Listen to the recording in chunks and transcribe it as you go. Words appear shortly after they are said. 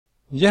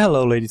Yeah,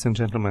 hello ladies and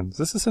gentlemen,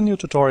 this is a new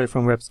tutorial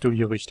from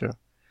web.studio Richter.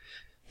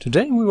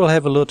 Today we will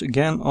have a look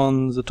again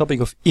on the topic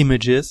of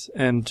images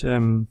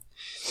and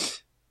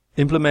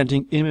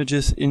implementing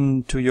images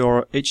into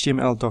your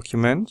HTML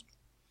document.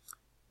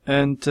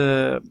 And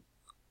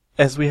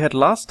as we had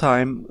last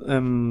time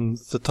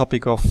the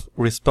topic of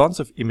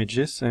responsive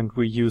images, and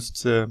we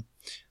used the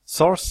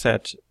source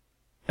set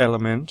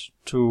element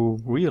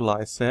to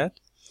realize that,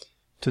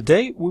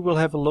 today we will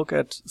have a look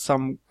at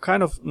some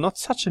kind of not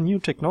such a new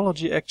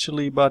technology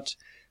actually, but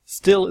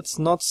still it's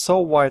not so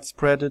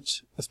widespread,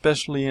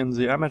 especially in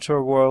the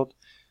amateur world,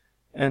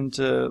 and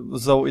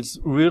though it's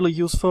really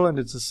useful and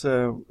it is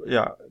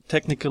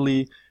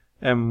technically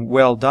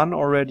well done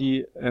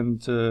already,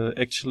 and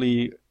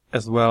actually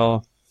as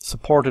well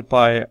supported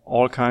by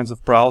all kinds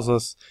of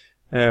browsers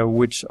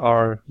which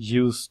are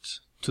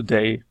used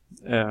today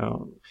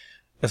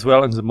as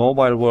well in the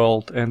mobile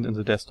world and in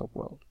the desktop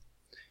world.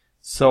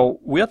 So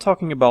we are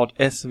talking about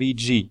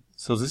SVG.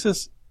 So this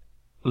is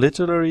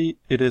literally,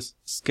 it is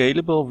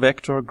Scalable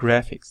Vector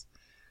Graphics.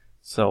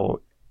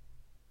 So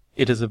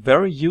it is a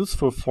very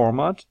useful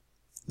format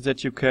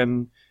that you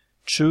can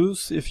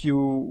choose if you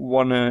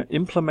want to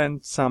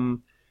implement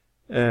some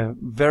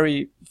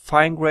very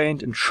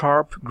fine-grained and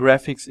sharp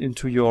graphics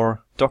into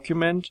your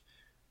document.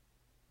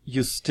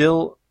 You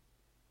still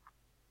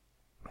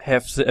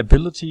have the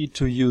ability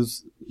to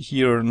use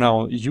here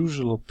now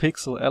usual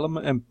pixel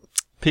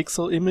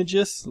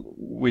images,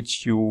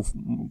 which you,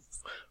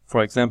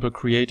 for example,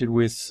 created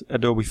with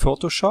Adobe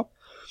Photoshop.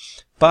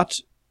 But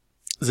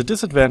the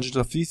disadvantage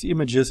of these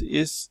images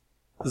is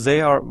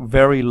they are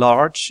very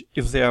large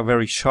if they are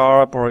very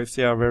sharp or if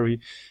they are very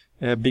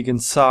big in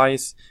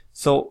size.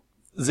 So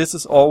this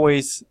is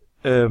always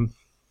a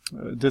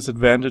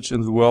disadvantage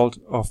in the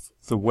world of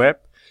the web,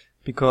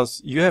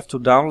 because you have to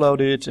download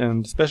it,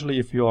 and especially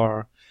if you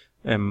are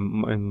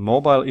in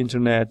mobile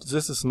internet,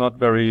 this is not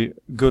very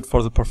good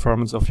for the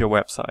performance of your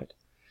website.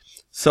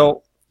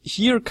 So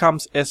here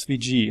comes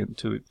SVG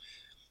into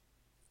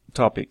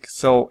topic.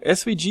 So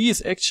SVG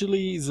is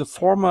actually the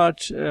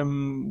format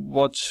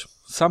what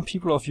some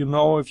people of you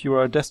know if you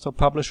are a desktop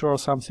publisher or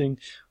something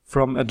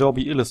from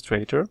Adobe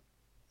Illustrator.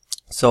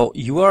 So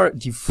you are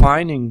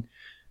defining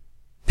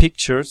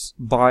pictures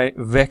by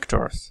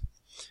vectors.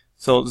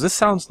 So this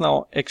sounds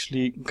now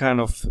actually kind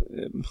of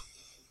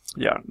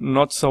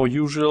not so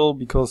usual,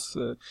 because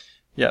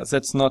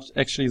that's not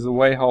actually the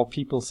way how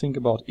people think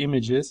about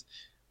images,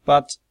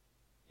 but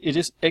it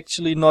is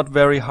actually not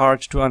very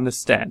hard to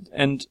understand.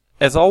 And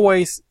as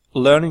always,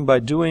 learning by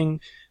doing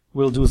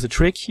will do the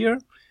trick here,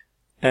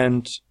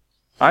 and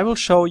I will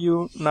show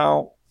you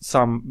now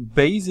some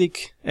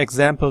basic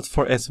examples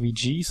for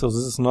SVG. So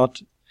this is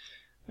not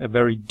a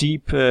very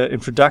deep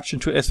introduction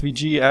to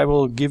SVG. I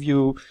will give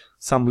you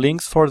some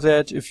links for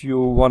that if you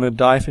want to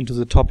dive into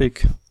the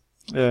topic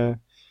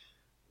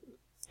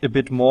a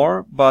bit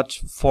more, but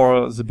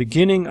for the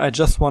beginning I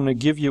just want to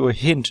give you a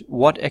hint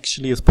what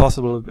actually is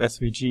possible with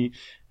SVG,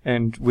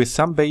 and with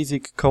some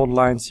basic code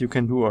lines you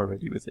can do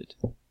already with it.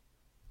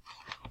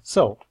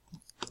 So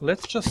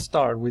let's just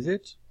start with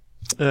it.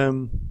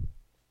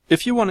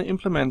 If you want to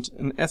implement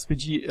an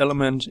SVG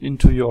element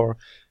into your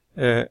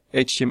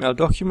HTML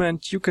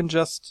document, you can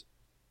just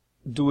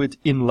do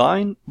it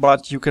inline,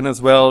 but you can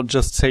as well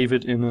just save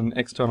it in an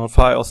external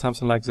file or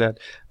something like that.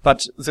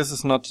 But this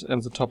is not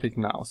the topic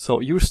now.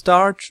 So you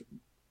start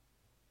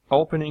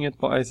opening it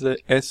by the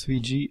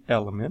SVG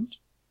element.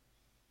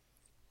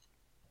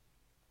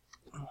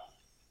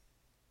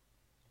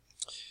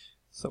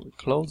 So we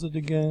close it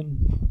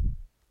again.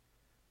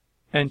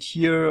 And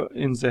here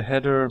in the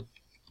header,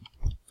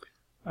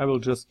 I will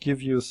just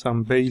give you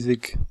some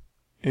basic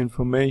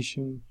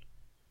information.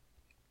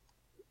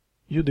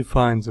 You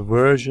define the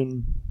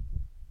version,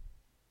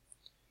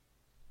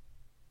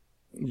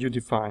 you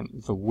define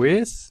the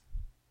width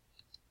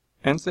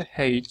and the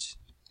height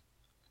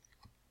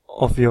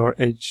of your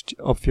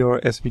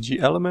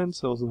SVG element.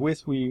 So the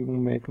width we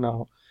make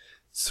now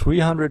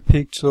 300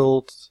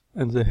 pixels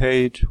and the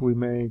height we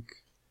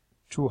make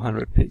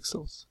 200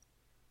 pixels.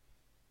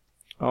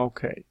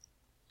 Okay,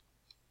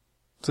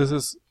 this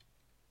is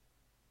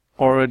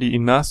already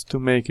enough to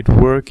make it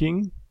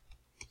working.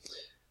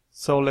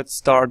 So let's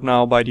start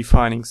now by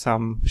defining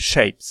some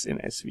shapes in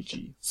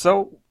SVG.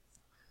 So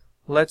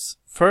let's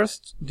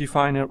first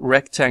define a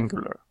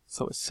rectangular.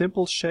 So a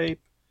simple shape,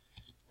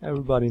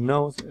 everybody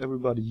knows,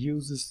 everybody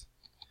uses.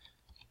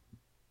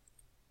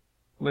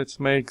 Let's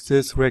make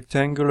this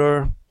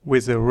rectangular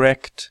with a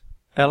rect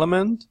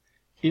element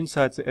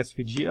inside the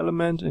SVG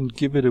element and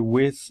give it a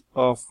width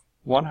of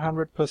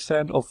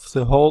 100% of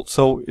the whole,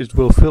 so it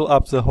will fill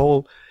up the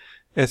whole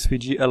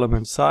SVG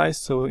element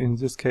size, so in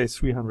this case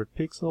 300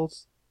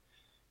 pixels.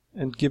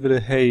 And give it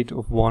a height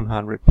of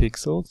 100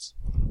 pixels.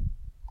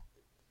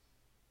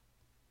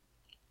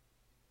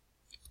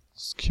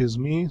 Excuse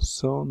me,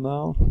 so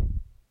now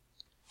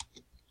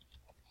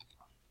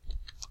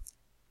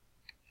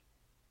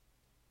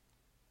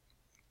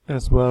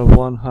as well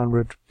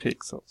 100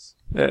 pixels,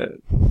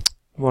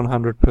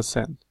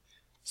 100%.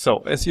 So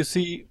as you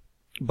see,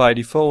 by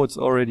default it's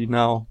already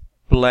now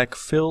black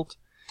filled,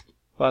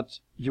 but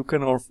you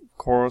can of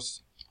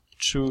course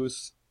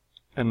choose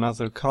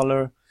another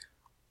color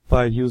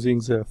by using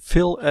the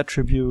fill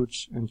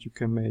attribute, and you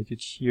can make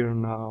it here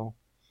now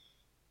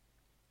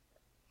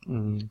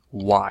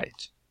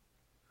white,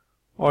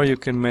 or you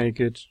can make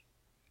it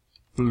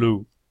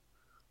blue,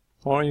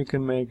 or you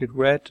can make it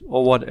red,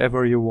 or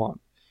whatever you want.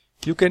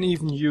 You can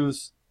even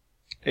use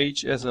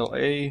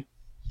HSLA,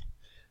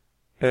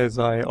 as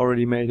I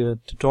already made a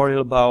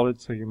tutorial about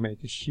it. So you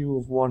make a hue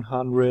of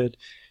 100,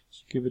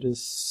 you give it a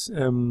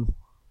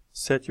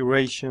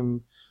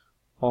saturation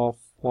of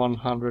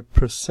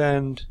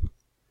 100%,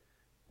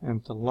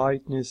 and the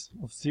lightness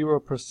of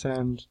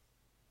 0%,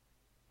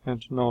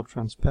 and no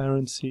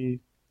transparency.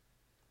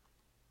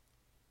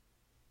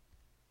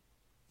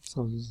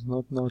 So this is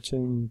not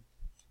notching.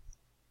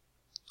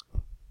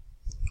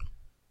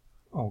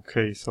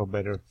 Okay, so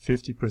better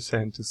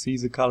 50% to see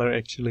the color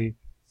actually.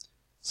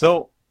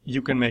 So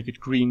you can make it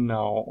green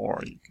now,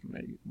 or you can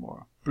make it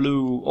more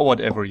blue, or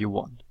whatever you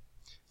want.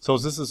 So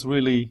this is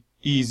really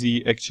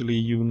easy actually,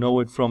 you know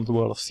it from the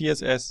world of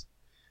CSS.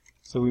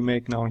 So we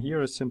make now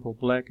here a simple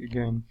black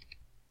again.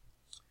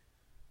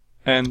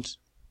 And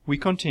we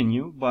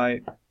continue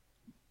by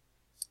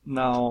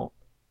now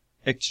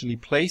actually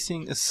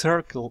placing a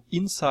circle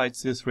inside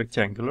this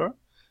rectangular.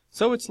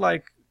 So it's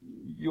like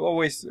you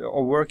always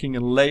are working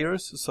in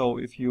layers. So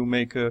if you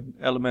make an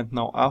element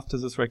now after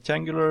this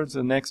rectangular,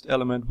 the next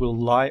element will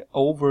lie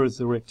over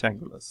the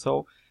rectangular.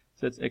 So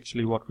that's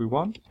actually what we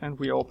want. And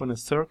we open a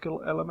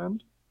circle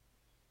element.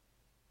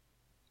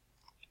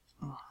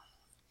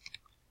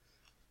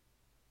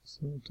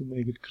 So to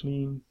make it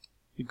clean,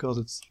 because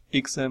it's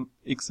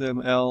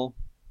XML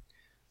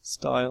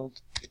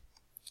styled,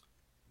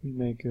 we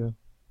make a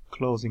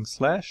closing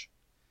slash,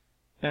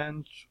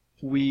 and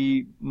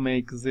we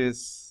make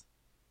this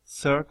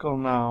circle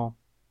now.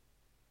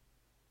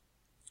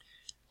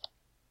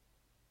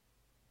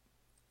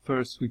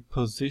 First we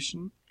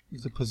position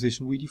the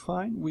position we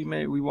define. We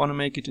want to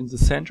make it in the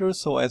center,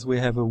 so as we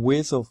have a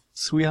width of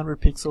 300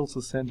 pixels,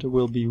 the center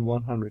will be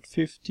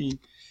 150,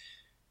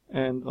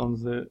 and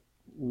on the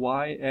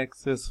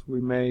y-axis we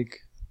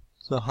make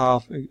the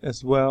half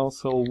as well,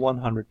 so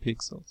 100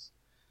 pixels.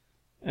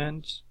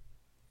 And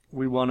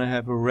we want to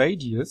have a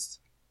radius,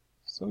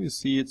 so you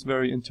see it's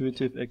very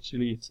intuitive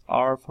actually, it's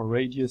R for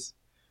radius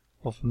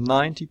of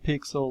 90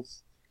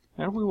 pixels,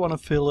 and we want to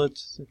fill it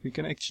so that we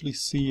can actually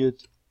see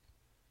it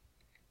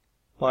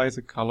by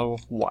the color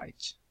of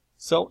white.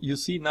 So you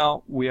see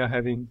now we are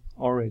having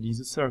already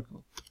the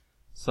circle.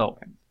 So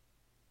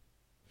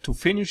to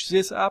finish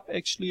this up,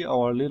 actually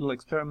our little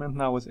experiment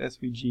now with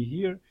SVG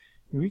here,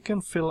 we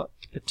can fill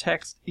a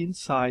text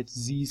inside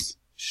these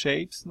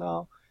shapes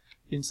now,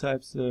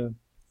 inside the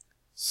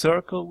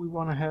circle we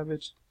want to have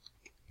it.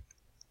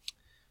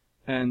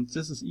 And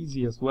this is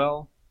easy as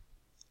well.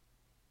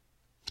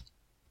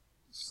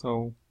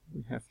 So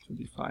we have to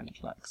define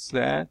it like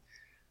that.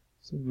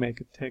 So we make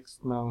a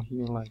text now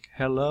here like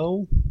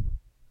hello.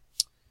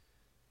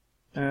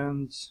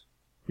 And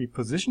we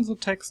position the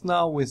text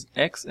now with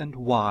X and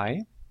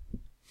Y.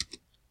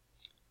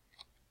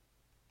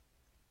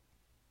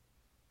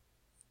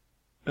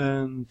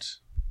 And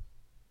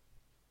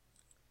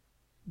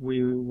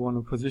we want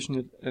to position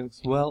it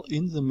as well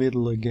in the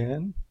middle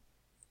again,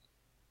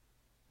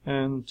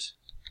 and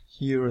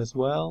here as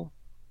well.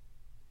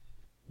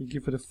 We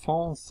give it a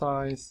font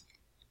size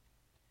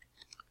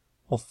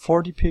of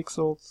 40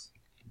 pixels,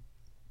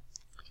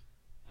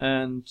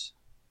 and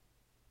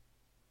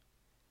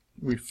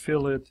we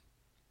fill it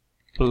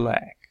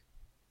black.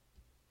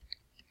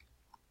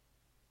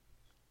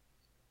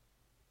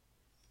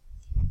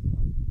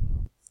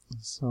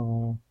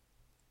 So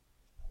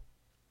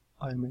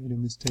I made a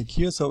mistake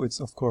here, so it's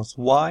of course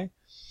Y,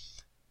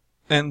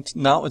 and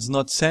now it's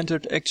not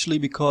centered actually,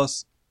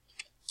 because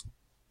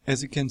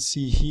as you can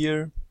see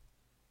here,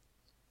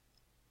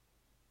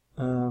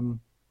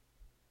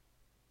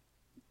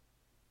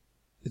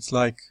 it's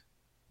like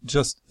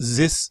just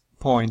this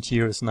point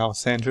here is now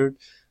centered,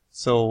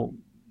 so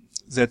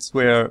that's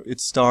where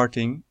it's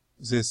starting,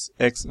 this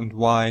X and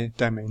Y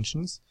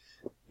dimensions,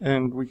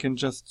 and we can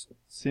just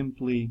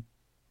simply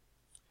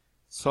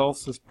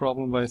solve this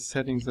problem by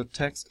setting the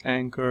text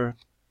anchor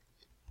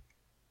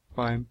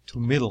to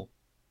middle,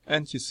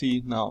 and you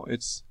see now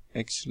it's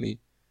actually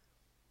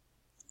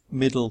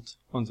middled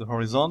on the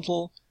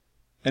horizontal,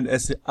 and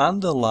as the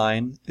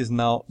underline is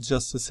now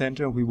just the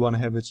center, we want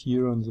to have it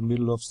here in the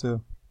middle of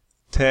the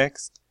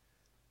text.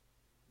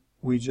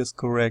 We just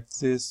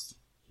correct this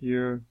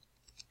here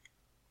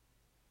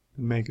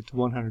and make it to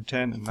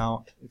 110, and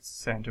now it's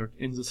centered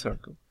in the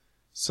circle.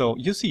 So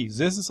you see,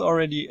 this is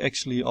already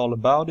actually all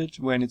about it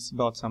when it's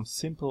about some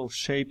simple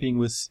shaping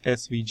with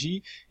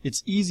SVG.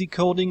 It's easy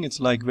coding, it's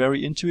like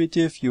very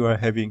intuitive. You are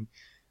having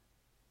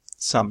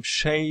some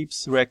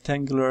shapes,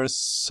 rectangulars,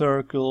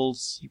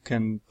 circles, you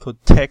can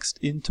put text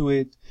into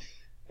it,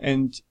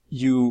 and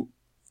you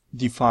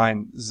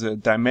define the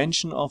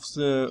dimension of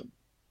the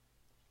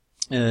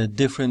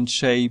different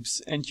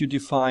shapes, and you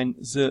define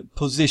the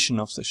position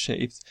of the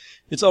shapes.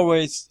 It's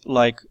always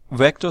like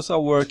vectors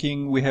are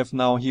working. We have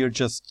now here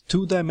just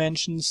 2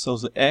 dimensions, so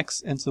the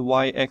x and the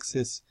y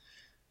axis,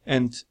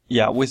 and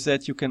yeah, with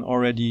that you can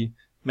already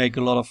make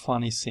a lot of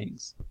funny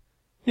things.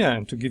 Yeah,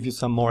 and to give you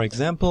some more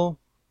example,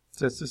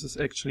 that this is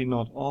actually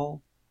not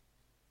all,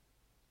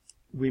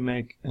 we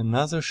make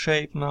another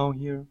shape now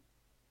here.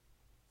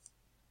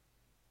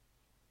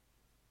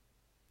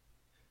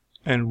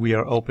 And we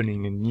are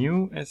opening a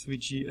new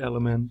SVG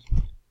element.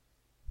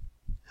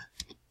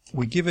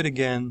 We give it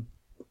again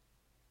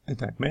a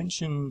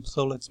dimension,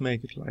 so let's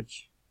make it like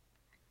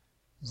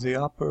the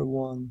upper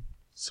one,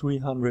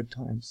 300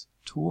 times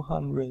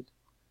 200.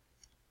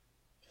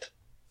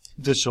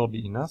 This shall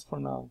be enough for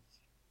now.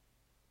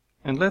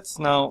 And let's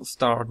now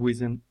start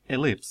with an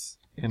ellipse,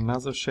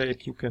 another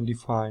shape you can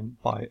define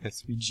by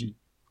SVG.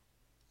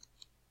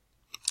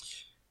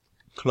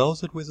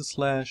 Close it with a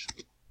slash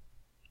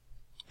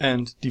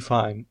and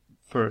define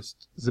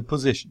first the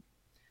position.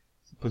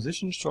 The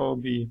position shall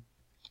be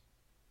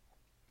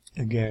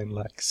again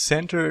like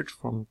centered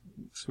from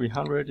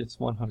 300, it's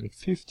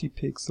 150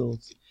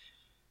 pixels,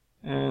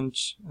 and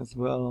as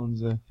well on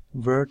the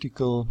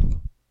vertical,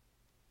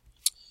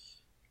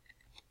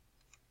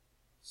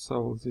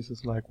 so this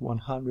is like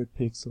 100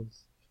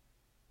 pixels,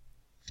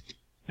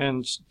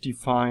 and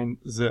define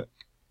the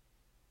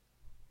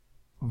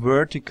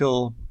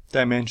vertical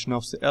dimension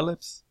of the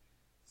ellipse.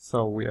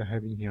 So we are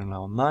having here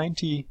now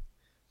 90.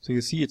 So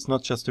you see it's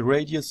not just a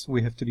radius,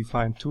 we have to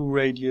define 2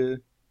 radii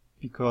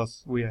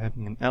because we are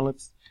having an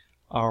ellipse.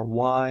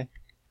 Ry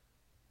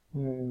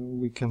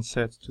we can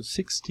set to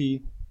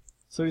 60.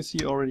 So you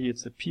see already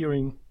it's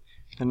appearing.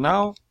 And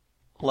now,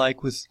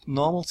 like with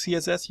normal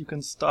CSS, you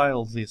can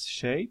style this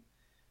shape.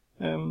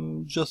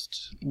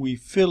 Just we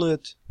fill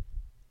it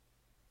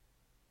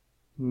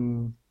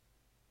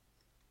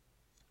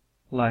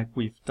like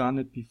we've done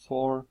it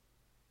before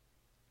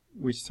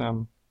with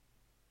some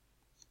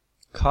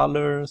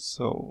color,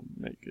 so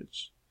make it,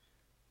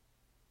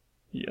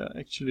 yeah,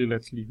 actually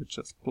let's leave it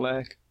just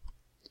black.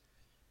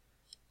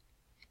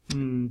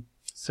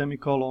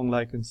 Semicolon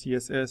like in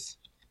CSS,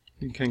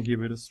 you can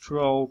give it a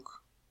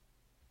stroke,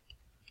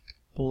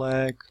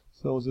 black,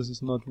 so this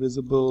is not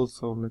visible,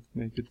 so let's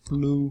make it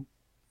blue,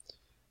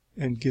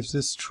 and give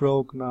this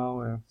stroke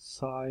now a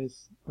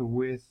size, a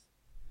width,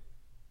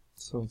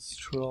 so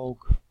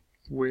stroke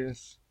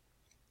width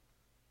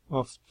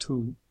of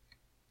 2.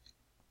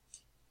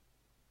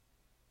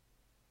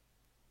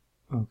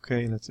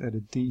 Okay, let's add a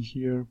D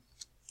here.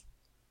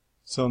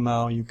 So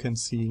now you can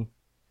see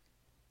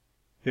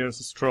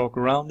there's a stroke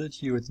around it.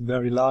 Here it's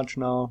very large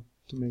now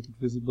to make it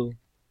visible.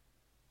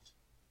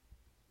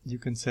 You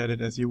can set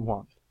it as you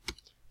want.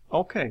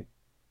 Okay,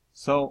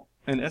 so,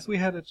 and as we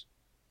had it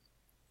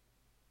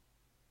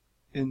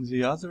in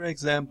the other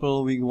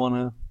example, we want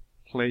to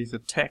place a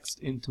text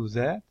into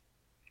that.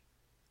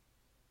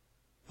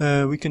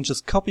 We can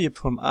just copy it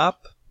from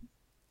up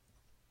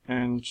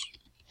and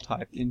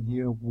type in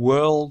here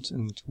world,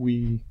 and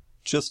we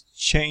just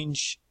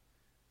change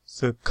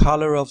the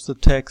color of the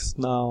text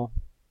now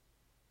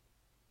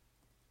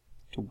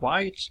to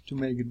white to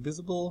make it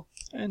visible,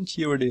 and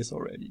here it is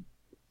already.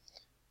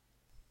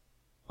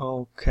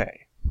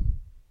 Okay,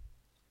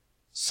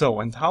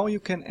 so, and how you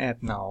can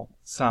add now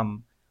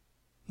some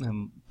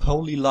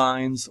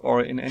polylines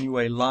or in any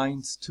way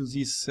lines to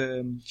these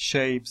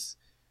shapes,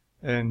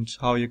 and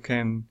how you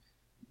can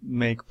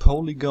make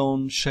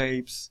polygon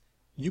shapes,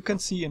 you can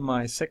see in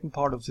my second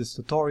part of this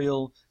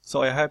tutorial.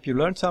 So I hope you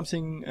learned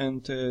something,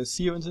 and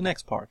see you in the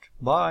next part.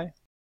 Bye!